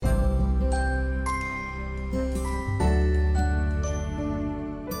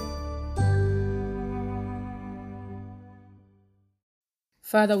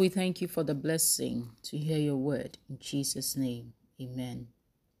Father, we thank you for the blessing to hear your word. In Jesus' name, amen.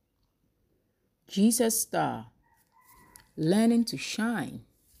 Jesus' star, learning to shine.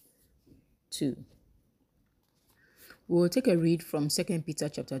 2. We'll take a read from 2 Peter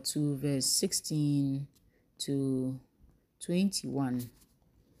chapter 2, verse 16 to 21.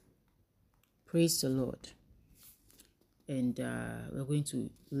 Praise the Lord. And we're going to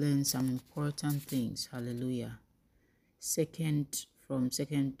learn some important things. Hallelujah. Second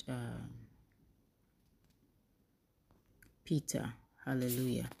Peter.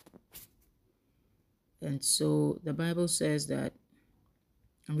 Hallelujah. And so the Bible says that,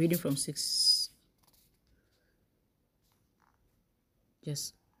 I'm reading from 6,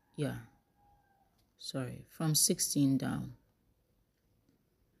 from 16 down.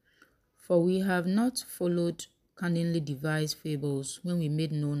 For we have not followed cunningly devised fables when we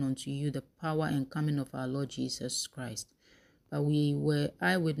made known unto you the power and coming of our Lord Jesus Christ, but we were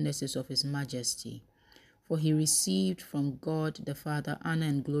eyewitnesses of his majesty. For he received from God the Father honor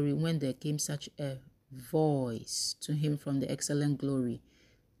and glory when there came such a voice to him from the excellent glory.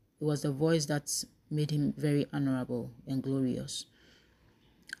 It was the voice that made him very honorable and glorious.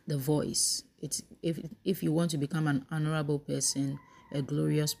 The voice. It's if you want to become an honorable person, a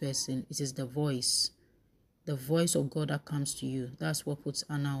glorious person, it is the voice. The voice of God that comes to you. That's what puts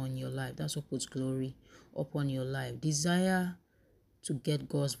honor on your life. That's what puts glory upon your life. Desire to get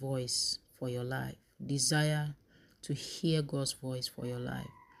God's voice for your life. Desire to hear God's voice for your life.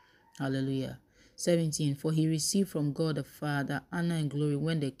 Hallelujah. 17. For he received from God the Father honor and glory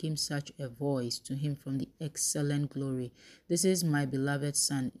when there came such a voice to him from the excellent glory. This is my beloved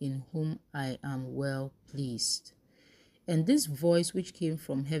Son, in whom I am well pleased. And this voice which came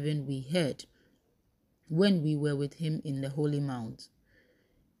from heaven we heard when we were with him in the holy mount.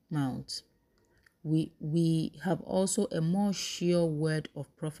 We have also a more sure word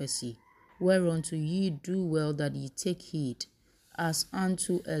of prophecy, whereunto ye do well that ye take heed, as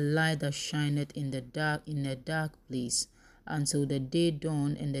unto a light that shineth in a dark place, until the day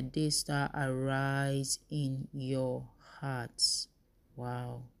dawn and the day star arise in your hearts.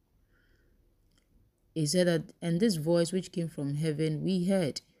 Wow. He said that, and this voice which came from heaven we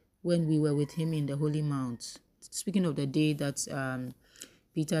heard when we were with him in the holy mount. Speaking of the day that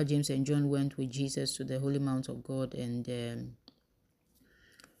Peter, James, and John went with Jesus to the holy mount of God, and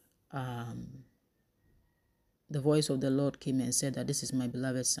the voice of the Lord came and said that this is my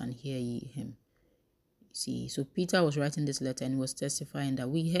beloved Son, hear ye him. See, so Peter was writing this letter and was testifying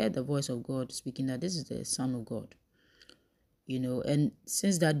that we heard the voice of God speaking that this is the Son of God. And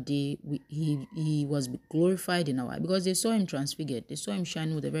since that day, he was glorified in our eye, because they saw him transfigured. They saw him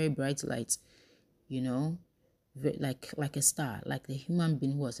shining with a very bright light, like a star, like the human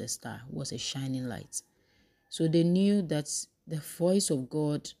being was a star, was a shining light. So they knew that the voice of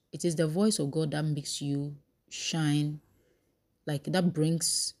God, it is the voice of God that makes you shine, like that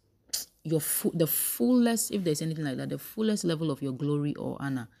brings the fullest, if there's anything like that, the fullest level of your glory or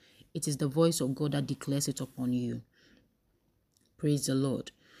honor. It is the voice of God that declares it upon you. Praise the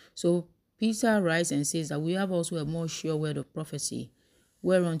Lord. So Peter writes and says that we have also a more sure word of prophecy,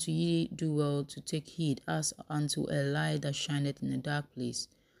 whereunto ye do well to take heed, as unto a light that shineth in a dark place,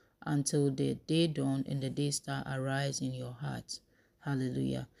 until the day dawn and the day star arise in your hearts.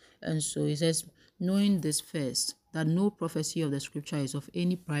 Hallelujah. And so he says, knowing this first, that no prophecy of the scripture is of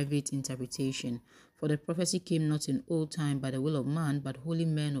any private interpretation. For the prophecy came not in old time by the will of man, but holy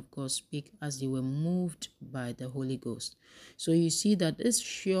men of God speak as they were moved by the Holy Ghost. So you see that this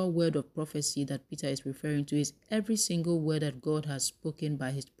sure word of prophecy that Peter is referring to is every single word that God has spoken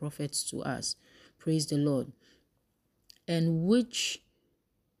by his prophets to us. Praise the Lord. And which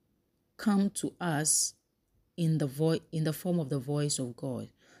come to us in the form of the voice of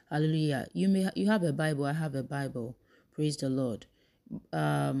God. Hallelujah. You have a Bible, I have a Bible. Praise the Lord.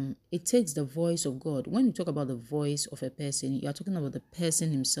 It takes the voice of God. When you talk about the voice of a person, you are talking about the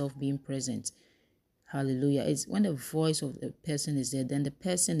person himself being present. Hallelujah. It's when the voice of the person is there, then the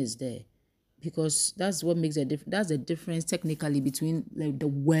person is there. Because that's what makes a difference. That's the difference technically between the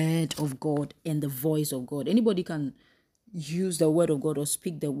word of God and the voice of God. Anybody can use the word of God or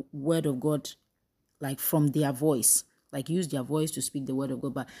speak the word of God like from their voice, like use their voice to speak the word of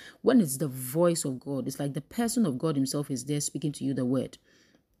God. But when it's the voice of God, it's like the person of God himself is there speaking to you the word.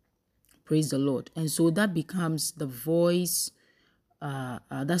 Praise the Lord. And so that becomes the voice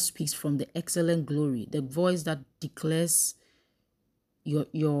that speaks from the excellent glory, the voice that declares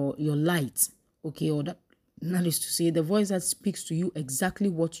your light, okay, or that is to say the voice that speaks to you exactly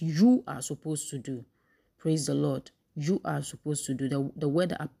what you are supposed to do. Praise the Lord. You are supposed to do the word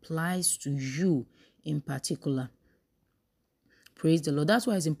that applies to you in particular. Praise the Lord. That's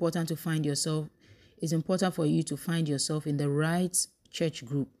why it's important to find yourself. It's important for you to find yourself in the right church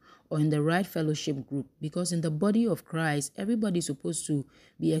group or in the right fellowship group, because in the body of Christ, everybody's supposed to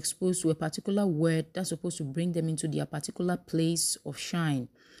be exposed to a particular word that's supposed to bring them into their particular place of shine.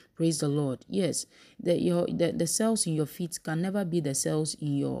 Praise the Lord. Yes, the cells in your feet can never be the cells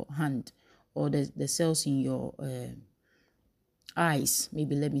in your hand or the cells in your eyes.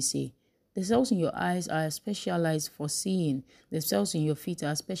 Maybe let me say. The cells in your eyes are specialized for seeing. The cells in your feet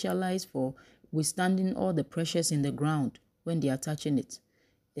are specialized for withstanding all the pressures in the ground when they are touching it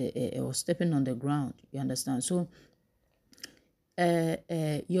or stepping on the ground. You understand? So the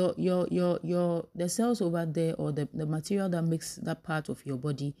cells over there, or the material that makes that part of your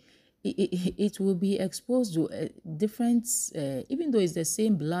body, it will be exposed to different, even though it's the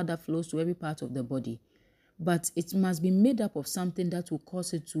same blood that flows to every part of the body, but it must be made up of something that will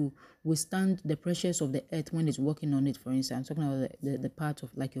cause it to withstand the pressures of the earth when it's walking on it. For instance, I'm talking about the part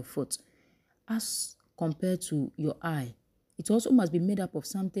of like your foot, as compared to your eye. It also must be made up of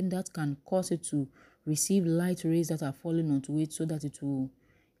something that can cause it to receive light rays that are falling onto it, so that it will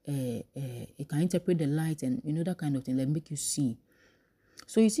it can interpret the light and that kind of thing, like make you see.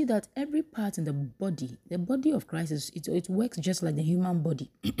 So you see that every part in the body of Christ, it works just like the human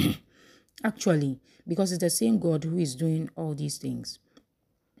body. Actually, because it's the same God who is doing all these things.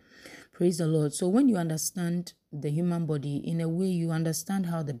 Praise the Lord. So when you understand the human body, in a way, you understand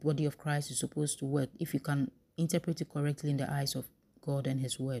how the body of Christ is supposed to work, if you can interpret it correctly in the eyes of God and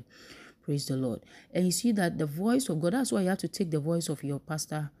his word. Praise the Lord. And you see that the voice of God, that's why you have to take the voice of your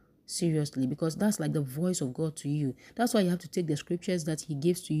pastor seriously, because that's like the voice of God to you. That's why you have to take the scriptures that he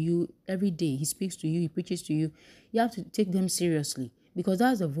gives to you every day. He speaks to you, he preaches to you. You have to take them seriously, because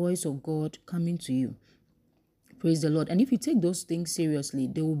that's the voice of God coming to you. Praise the Lord. And if you take those things seriously,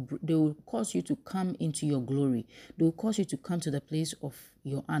 they will cause you to come into your glory. They will cause you to come to the place of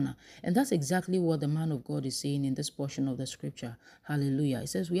your honor. And that's exactly what the man of God is saying in this portion of the scripture. Hallelujah. It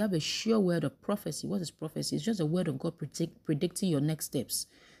says we have a sure word of prophecy. What is prophecy? It's just a word of God predicting your next steps.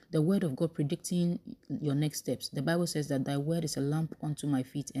 The word of God predicting your next steps. The Bible says that thy word is a lamp unto my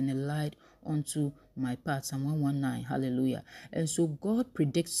feet and a light unto my path. Psalm 119. Hallelujah. And so God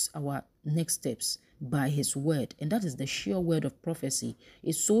predicts our next steps by his word, and that is the sure word of prophecy.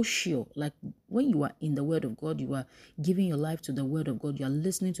 It's so sure. Like when you are in the word of God, you are giving your life to the word of God, you are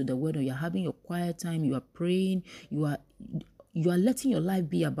listening to the word, or you're having your quiet time, you are praying, you are letting your life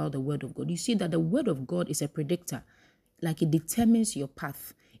be about the word of God. You see that the word of God is a predictor. Like it determines your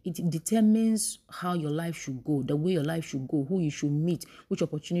path. It determines how your life should go, the way your life should go, who you should meet, which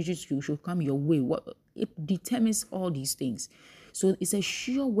opportunities should come your way. It determines all these things. So it's a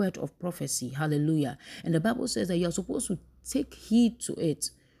sure word of prophecy. Hallelujah. And the Bible says that you're supposed to take heed to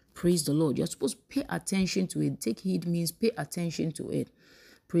it. Praise the Lord. You're supposed to pay attention to it. Take heed means pay attention to it.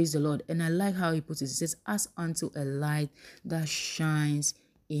 Praise the Lord. And I like how he puts it. It says, as unto a light that shines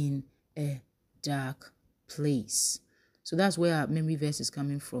in a dark place. So that's where our memory verse is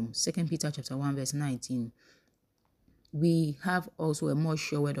coming from. 2 Peter chapter 1 verse 19. We have also a more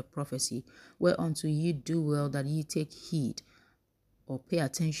sure word of prophecy, whereunto ye do well that ye take heed, or pay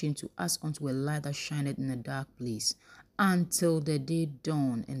attention to, us unto a light that shineth in a dark place, until the day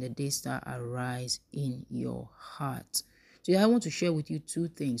dawn and the day star arise in your heart. So I want to share with you two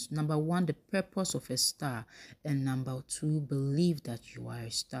things. Number one, the purpose of a star. And number two, believe that you are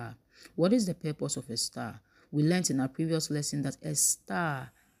a star. What is the purpose of a star? We learned in our previous lesson that a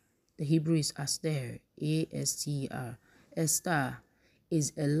star, the Hebrew is aster, A-S-T-E-R. A star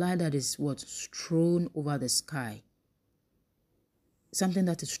is a light that is thrown over the sky. Something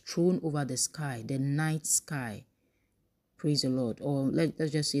that is thrown over the sky, the night sky. Praise the Lord. Or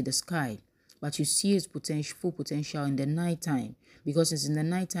let's just say the sky. But you see its full potential in the nighttime, because it's in the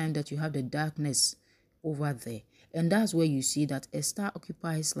nighttime that you have the darkness over there. And that's where you see that a star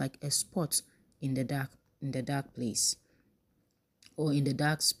occupies like a spot in the dark place, or in the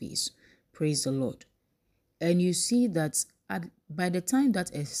dark space. Praise the Lord. And you see that by the time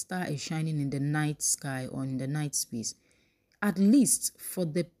that a star is shining in the night sky or in the night space, at least for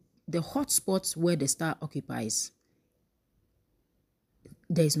the hot spots where the star occupies,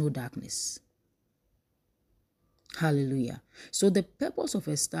 there is no darkness. Hallelujah. So the purpose of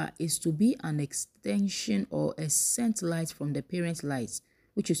a star is to be an extension or a sent light from the parent light,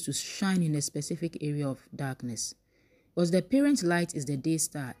 which is to shine in a specific area of darkness. Because the parent light is the day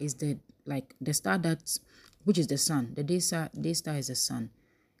star, is the star which is the sun. The day star is the sun.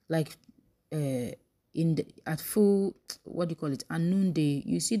 Like at full, at noonday,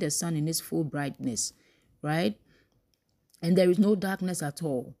 you see the sun in its full brightness, right? And there is no darkness at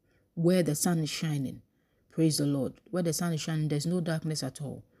all where the sun is shining. Praise the Lord. Where the sun is shining, there's no darkness at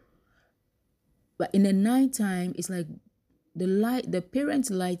all. But in the nighttime, it's like the parent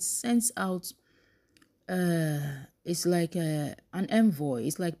light sends out, it's like an envoy.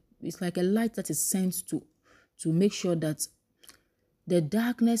 It's like a light that is sent to make sure that the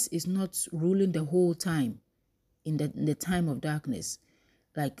darkness is not ruling the whole time in the time of darkness.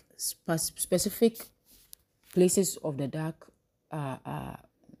 Like specific places of the darkness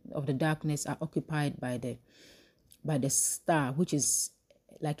are occupied by the star, which is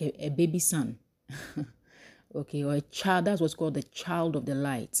like a baby sun. Okay, or a child. That's what's called the child of the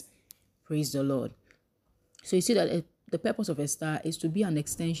light. Praise the Lord. So you see that the purpose of a star is to be an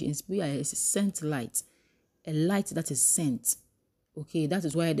extension, is to be a sent light, a light that is sent. Okay, that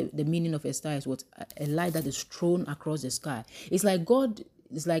is why the meaning of a star is what? A light that is thrown across the sky. It's like God,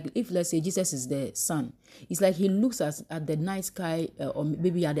 it's like if, let's say, Jesus is the sun. It's like he looks at the night sky, or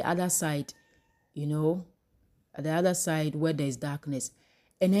maybe at the other side, at the other side where there is darkness.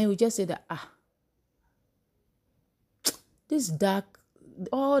 And then we just say that,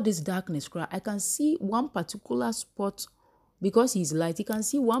 all this darkness, I can see one particular spot, because he's light, he can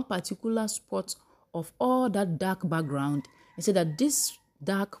see one particular spot of all that dark background and say that this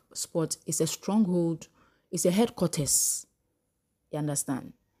dark spot is a stronghold, it's a headquarters. You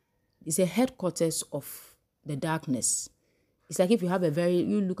understand? It's a headquarters of the darkness. It's like if you have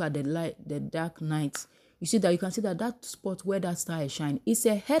you look at the dark night, you see that you can see that spot where that star is shining, it's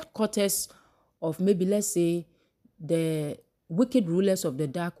a headquarters of, maybe, let's say, the wicked rulers of the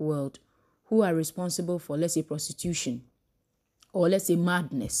dark world who are responsible for, let's say, prostitution, or let's say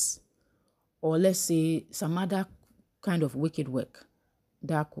madness, or let's say some other kind of wicked work,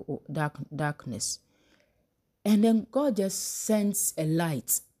 darkness. And then God just sends a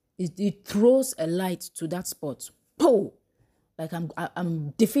light. It throws a light to that spot. Pow! Like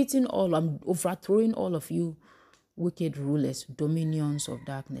I'm defeating I'm overthrowing all of you wicked rulers, dominions of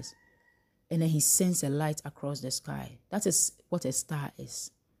darkness. And then he sends a light across the sky. That is what a star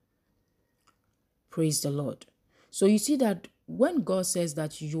is. Praise the Lord. So you see that when God says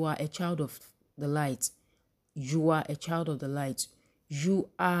that you are a child of the light, you are a child of the light,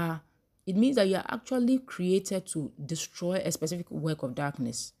 it means that you are actually created to destroy a specific work of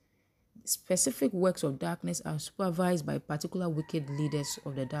darkness. Specific works of darkness are supervised by particular wicked leaders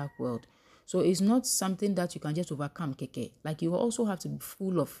of the dark world. So it's not something that you can just overcome, keke. Like, you also have to be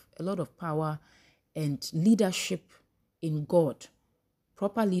full of a lot of power and leadership in God,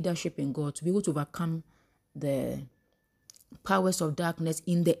 proper leadership in God, to be able to overcome the powers of darkness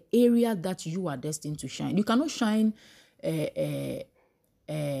in the area that you are destined to shine. You cannot shine, how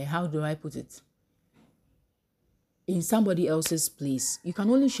do I put it, in somebody else's place. You can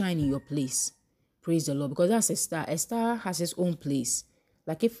only shine in your place. Praise the Lord. Because that's a star. A star has its own place.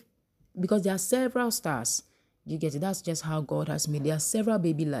 Because there are several stars. You get it? That's just how God has made. There are several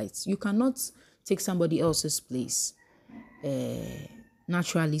baby lights. You cannot take somebody else's place,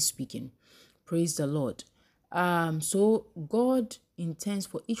 naturally speaking. Praise the Lord. So God intends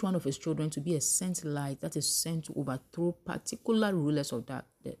for each one of his children to be a sent light that is sent to overthrow particular rulers of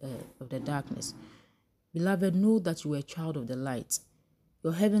the darkness. Beloved, know that you are a child of the light.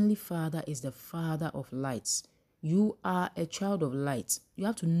 Your heavenly Father is the Father of lights. You are a child of light. You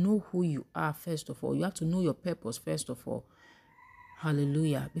have to know who you are, first of all. You have to know your purpose, first of all.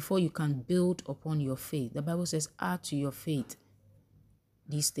 Hallelujah. Before you can build upon your faith. The Bible says, add to your faith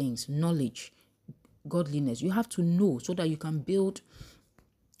these things: knowledge, godliness. You have to know so that you can build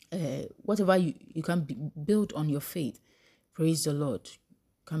whatever you can build on your faith. Praise the Lord.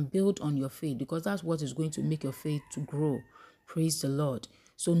 Can build on your faith, because that's what is going to make your faith to grow. Praise the Lord.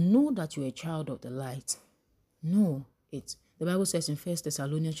 So know that you're a child of the light. Know it. The Bible says in 1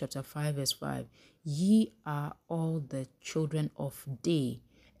 Thessalonians chapter 5 verse 5, ye are all the children of day,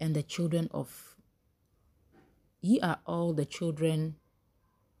 and ye are all the children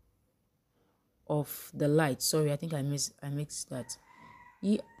of the light. Sorry, I think I mixed that.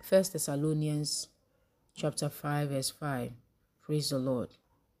 1 Thessalonians chapter 5 verse 5. Praise the Lord.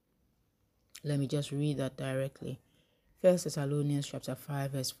 Let me just read that directly. 1 Thessalonians chapter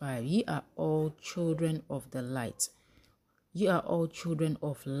 5 verse 5. Ye are all children of the light. Ye are all children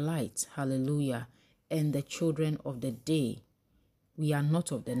of light. Hallelujah. And the children of the day. We are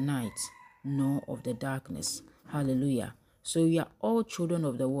not of the night, nor of the darkness. Hallelujah. So we are all children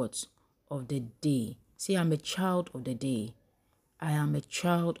of the what? Of the day. Say, I'm a child of the day. I am a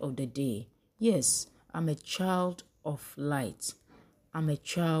child of the day. Yes, I'm a child of light. I'm a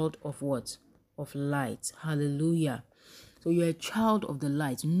child of what? Of light. Hallelujah. So you're a child of the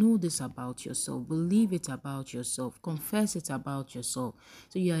light. Know this about yourself. Believe it about yourself. Confess it about yourself.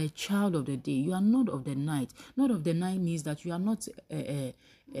 So you are a child of the day. You are not of the night. Not of the night means that you are not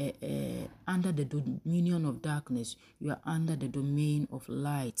under the dominion of darkness. You are under the domain of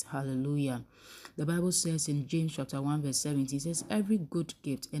light. Hallelujah. The Bible says in James chapter 1 verse 17, it says, every good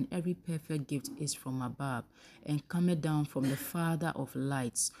gift and every perfect gift is from above and cometh down from the Father of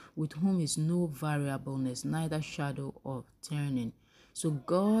lights, with whom is no variableness, neither shadow of turning. So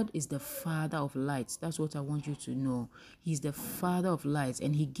God is the Father of lights. That's what I want you to know. He's the Father of lights,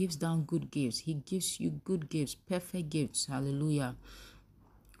 and he gives down good gifts. He gives you good gifts, perfect gifts. Hallelujah.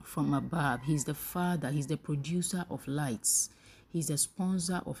 From above. He's the Father. He's the producer of lights. He's the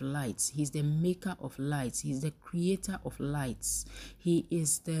sponsor of lights. He's the maker of lights. He's the creator of lights. He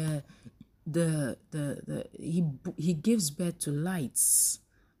is he gives birth to lights.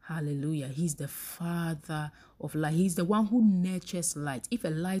 Hallelujah. He's the Father of light. He's the one who nurtures light. If a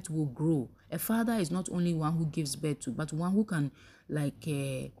light will grow, a father is not only one who gives birth to, but one who can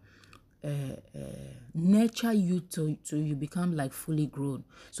nurture you to you become like fully grown.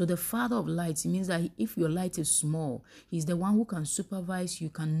 So the Father of lights, it means that if your light is small, he's the one who can supervise you,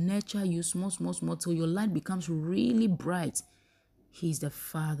 can nurture you small till your light becomes really bright. He's the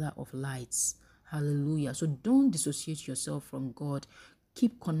Father of lights. Hallelujah. So don't dissociate yourself from God.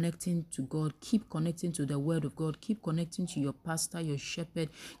 Keep connecting to God. Keep connecting to the word of God. Keep connecting to your pastor, your shepherd.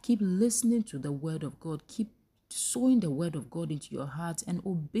 Keep listening to the word of God. Keep sowing the word of God into your heart and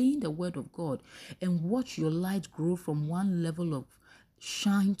obeying the word of God, and watch your light grow from one level of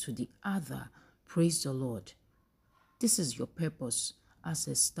shine to the other. Praise the Lord. This is your purpose as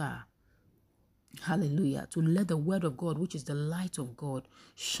a star. Hallelujah. To let the word of God, which is the light of God,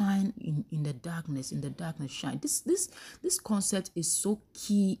 shine in the darkness, shine. This concept is so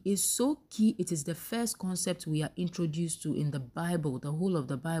key. It is the first concept we are introduced to in the Bible, the whole of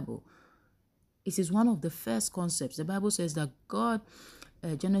the Bible. It is one of the first concepts. The Bible says that God,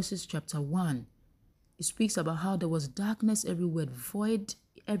 Genesis chapter 1, it speaks about how there was darkness everywhere, void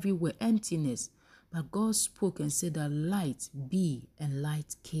everywhere, emptiness. But God spoke and said that light be, and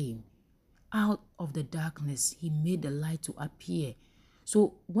light came. Out of the darkness, he made the light to appear.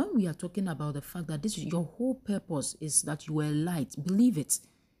 So when we are talking about the fact that this is your whole purpose is that you are a light, believe it.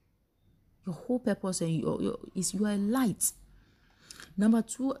 Your whole purpose is you are a light. Number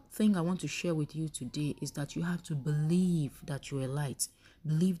 2 thing I want to share with you today is that you have to believe that you're a light.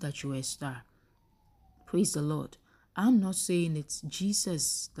 Believe that you're a star. Praise the Lord. I'm not saying it.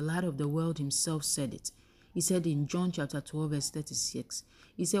 Jesus, the light of the world himself, said it. He said in John chapter 12 verse 36,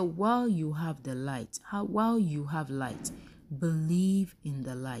 he said, while you have the light, while you have light, believe in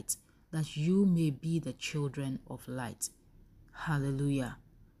the light, that you may be the children of light. Hallelujah.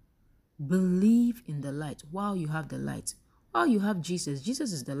 Believe in the light while you have the light. While you have Jesus,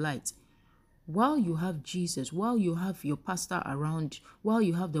 Jesus is the light. While you have Jesus, while you have your pastor around, while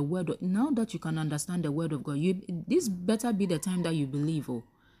you have the word, now that you can understand the word of God, this better be the time that you believe,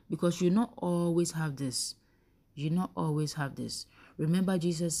 because you not always have this. You not always have this. Remember,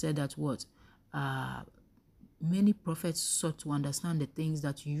 Jesus said that what? Many prophets sought to understand the things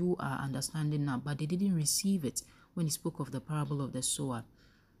that you are understanding now, but they didn't receive it when he spoke of the parable of the sower.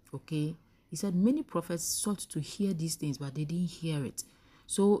 Okay? He said many prophets sought to hear these things, but they didn't hear it.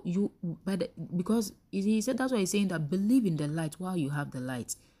 So because he said, that's why he's saying that believe in the light while you have the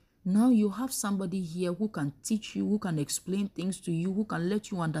light. Now you have somebody here who can teach you, who can explain things to you, who can let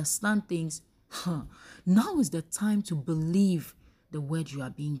you understand things. Now is the time to believe the word you are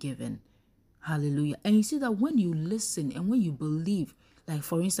being given. Hallelujah. And you see that when you listen and when you believe, like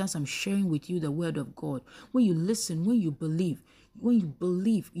for instance, I'm sharing with you the word of God. When you listen, when you believe,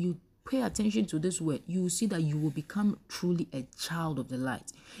 you pay attention to this word, you will see that you will become truly a child of the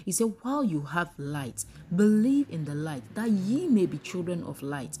light. He said, while you have light, believe in the light, that ye may be children of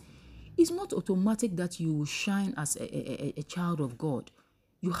light. It's not automatic that you will shine as a child of God.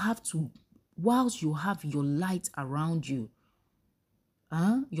 You have to, whilst you have your light around you,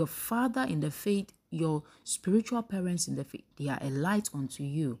 your father in the faith, your spiritual parents in the faith, they are a light unto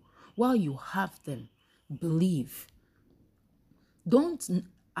you. While you have them, believe. Don't,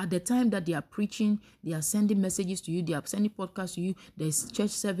 at the time that they are preaching, they are sending messages to you, they are sending podcasts to you, there's church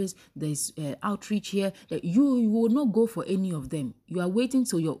service, there's outreach here, that you will not go for any of them. You are waiting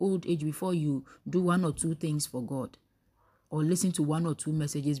till your old age before you do 1 or 2 things for God, or listen to 1 or 2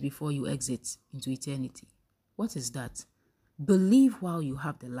 messages before you exit into eternity. What is that? Believe while you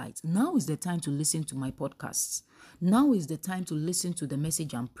have the light. Now is the time to listen to my podcasts. Now is the time to listen to the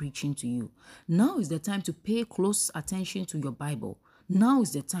message I'm preaching to you. Now is the time to pay close attention to your Bible. Now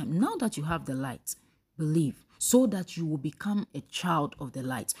is the time. Now that you have the light, believe. so that you will become a child of the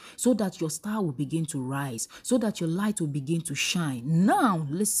light, so that your star will begin to rise, so that your light will begin to shine. Now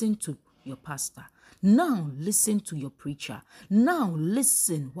listen to your pastor. Now listen to your preacher. Now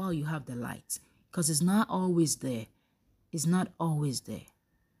listen while you have the light, because it's not always there. It's not always there.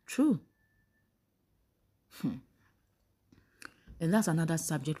 True. And that's another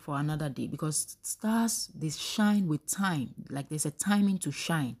subject for another day, because stars, they shine with time. Like there's a timing to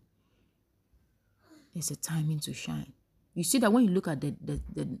shine. There's a timing to shine. You see that when you look at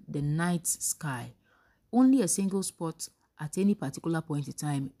the night sky, only a single spot at any particular point in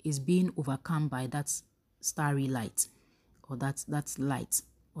time is being overcome by that starry light, or that light,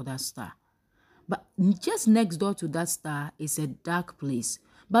 or that star. But just next door to that star is a dark place.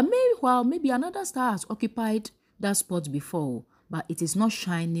 But maybe another star has occupied that spot before, but it is not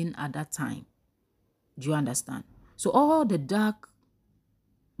shining at that time. Do you understand? So all the dark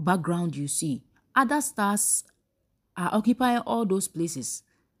background you see, other stars are occupying all those places,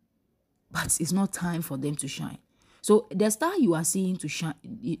 but it's not time for them to shine. So the star you are seeing to shine,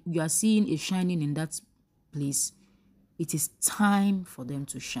 you are seeing is shining in that place. It is time for them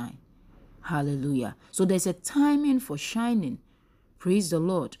to shine. Hallelujah. So there's a timing for shining. Praise the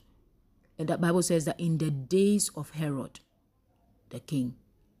Lord. And that Bible says that in the days of Herod the king,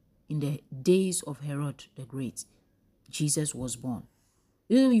 in the days of Herod the Great, Jesus was born.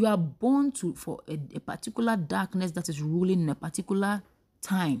 You are born for a particular darkness that is ruling in a particular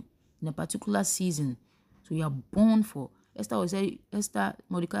time, in a particular season. So you are born for.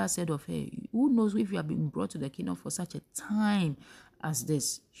 Mordecai said of her, who knows if you have been brought to the kingdom for such a time as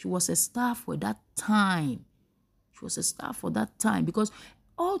this. She was a star for that time. She was a star for that time, because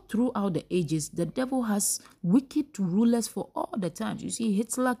all throughout the ages, the devil has wicked rulers for all the times. You see,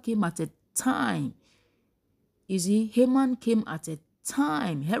 Hitler came at a time. You see, Haman came at a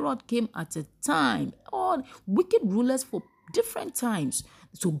time. Herod came at a time. All wicked rulers for different times.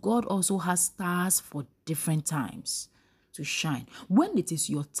 So God also has stars for different times to shine. When it is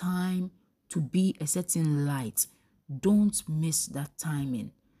your time to be a certain light, don't miss that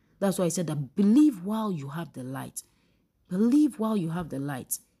timing. That's why I said that believe while you have the light. Believe while you have the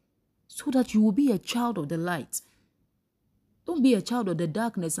light, so that you will be a child of the light. Don't be a child of the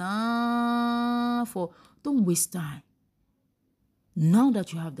darkness. Don't waste time. Now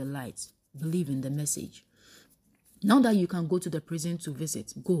that you have the light, believe in the message. Now that you can go to the prison to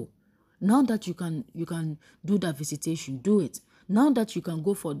visit, go. Now that you can do that visitation, do it. Now that you can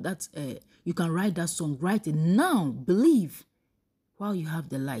go for that, you can write that song, write it. Now, believe while you have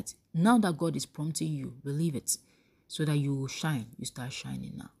the light. Now that God is prompting you, believe it, so that you will shine. You start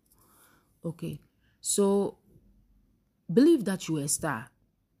shining now. Okay, so believe that you are a star.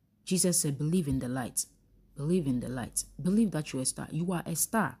 Jesus said, believe in the light. Believe in the light. Believe that you are a star. You are a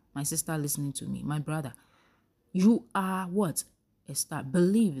star. My sister listening to me, my brother. You are what? A star.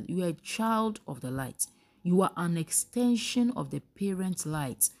 Believe it. You are a child of the light. You are an extension of the parent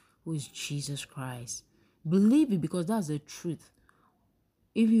light, who is Jesus Christ. Believe it, because that's the truth.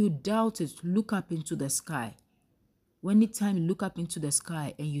 If you doubt it, look up into the sky. Anytime you look up into the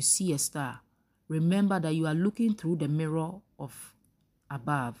sky and you see a star, remember that you are looking through the mirror of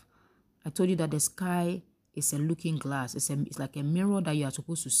above. I told you that the sky is a looking glass. It's like a mirror that you are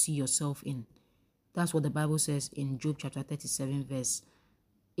supposed to see yourself in. That's what the Bible says in Job chapter 37 verse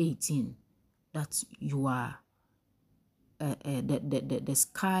 18. That you are, the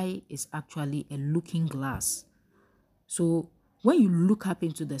sky is actually a looking glass. So when you look up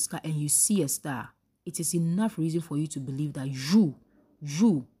into the sky and you see a star, it is enough reason for you to believe that you,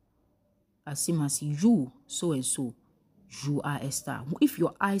 as you, so and so, you are a star. If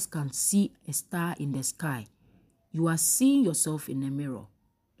your eyes can see a star in the sky, you are seeing yourself in a mirror.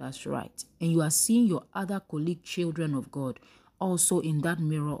 That's right. And you are seeing your other colleague children of God also in that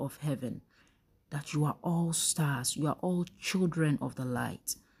mirror of heaven. That you are all stars. You are all children of the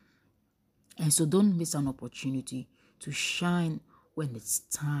light. And so don't miss an opportunity to shine when it's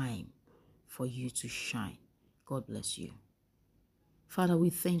time for you to shine. God bless you. Father, we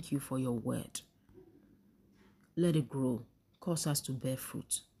thank you for your word. Let it grow. Cause us to bear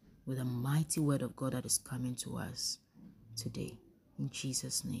fruit with the mighty word of God that is coming to us today. In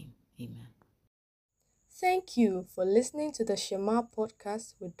Jesus' name, amen. Thank you for listening to the Shema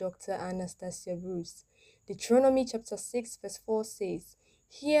podcast with Dr. Anastasia Bruce. Deuteronomy chapter 6 verse 4 says,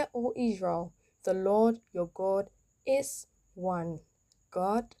 "Hear, O Israel, the Lord your God is one."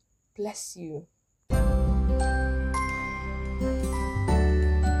 God bless you.